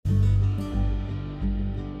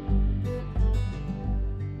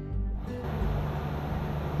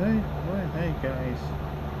Hey guys,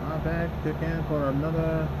 I'm back again for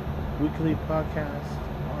another weekly podcast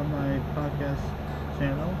on my podcast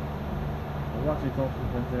channel. I'm watching Ghost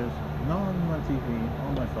Adventures, not on my TV,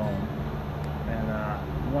 on my phone,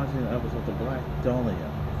 and watching the episode of Black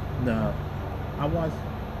Dahlia. Now, I watched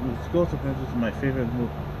Ghost Adventures is my favorite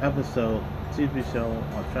episode TV show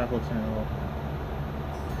on Travel Channel,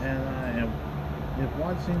 and I am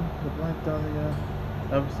watching the Black Dahlia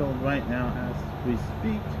episode right now as we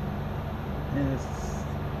speak, and it's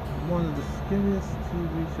one of the scariest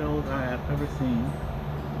TV shows I have ever seen.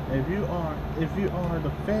 If you are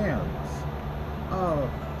the fans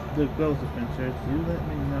of the Ghost Adventures, you let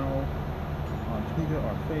me know on Twitter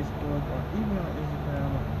or Facebook or even on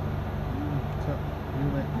Instagram. You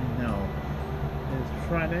let me know. It's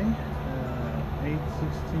Friday,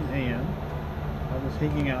 8:16 a.m. I was just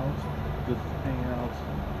hanging out,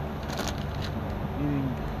 eating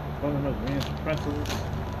coconut ranch pretzels,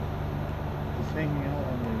 just hanging out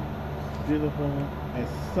on a beautiful and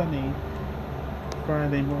sunny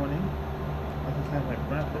Friday morning. I just had my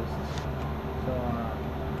breakfast, so I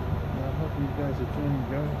hope you guys are doing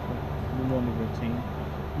your morning routine.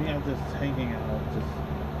 Me, I'm just hanging out, just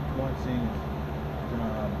watching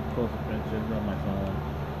Ghost Adventures on my phone,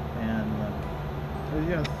 and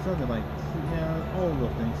something like all of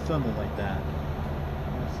those things, something like that.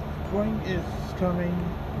 Spring is coming,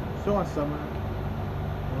 so is summer.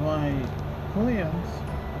 My plans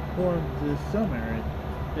for the summer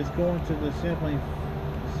is going to the Champlain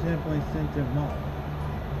Center Mall.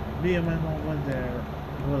 Me and my mom went there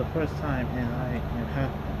for the first time, and I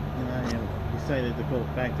am excited to go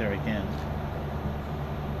back there again.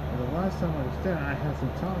 And the last time I was there, I had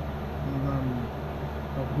some talk, and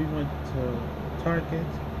we went to Target,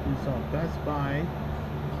 we saw Best Buy,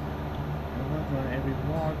 and we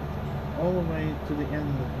walked all the way to the end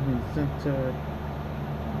of the center,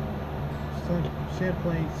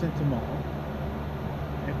 Champlain Center Mall.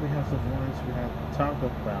 And we have some lunch. We have Taco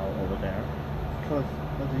Bell over there, because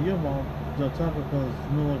at the U-Mall, the Taco Bell is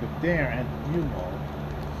no longer there at the U-Mall.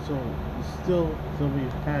 So we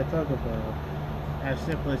had Taco Bell at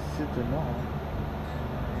Champlain Center Mall.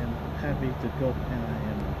 I am happy to go, and I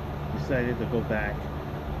am excited to go back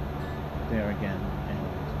there again and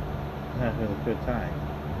having a good time,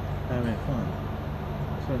 having fun,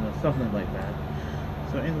 something like that.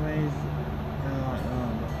 So anyways, I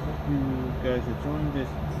hope you guys are enjoying this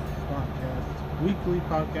weekly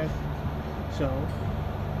podcast show.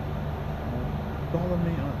 Follow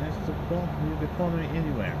me on Instagram. You can follow me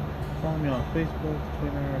anywhere. Follow me on Facebook,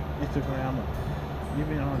 Twitter, Instagram,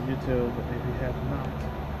 even on YouTube if you have not.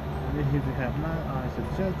 If you have not, I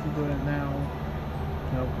suggest you do it now.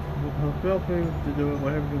 Feel free to do it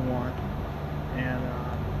whatever you want. And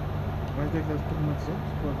I think that's pretty much it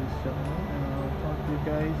for this show. And I'll talk to you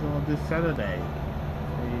guys on this Saturday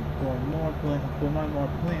for more plans for my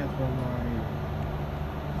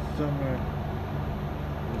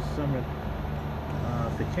summer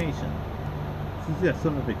vacation.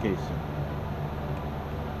 Summer vacation.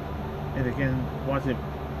 And again, watching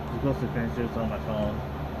the Ghost Adventures on my phone.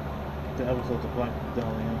 The episodes of Black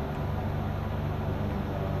Dahlia,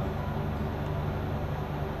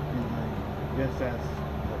 and I guess that's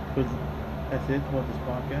it for this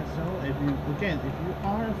podcast. So if you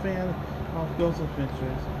are a fan of Ghost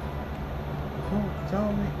Adventures,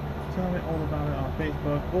 tell me all about it on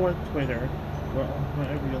Facebook or Twitter, or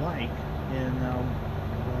whatever you like, and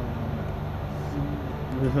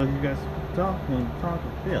so you guys talk and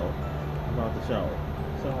feel about the show.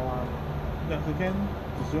 So once again,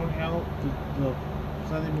 just going out the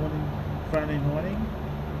Friday morning,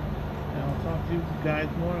 and I'll talk to you guys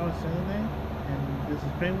more on Saturday. And this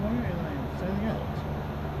is Paymore, and I'm signing out.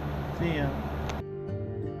 See ya.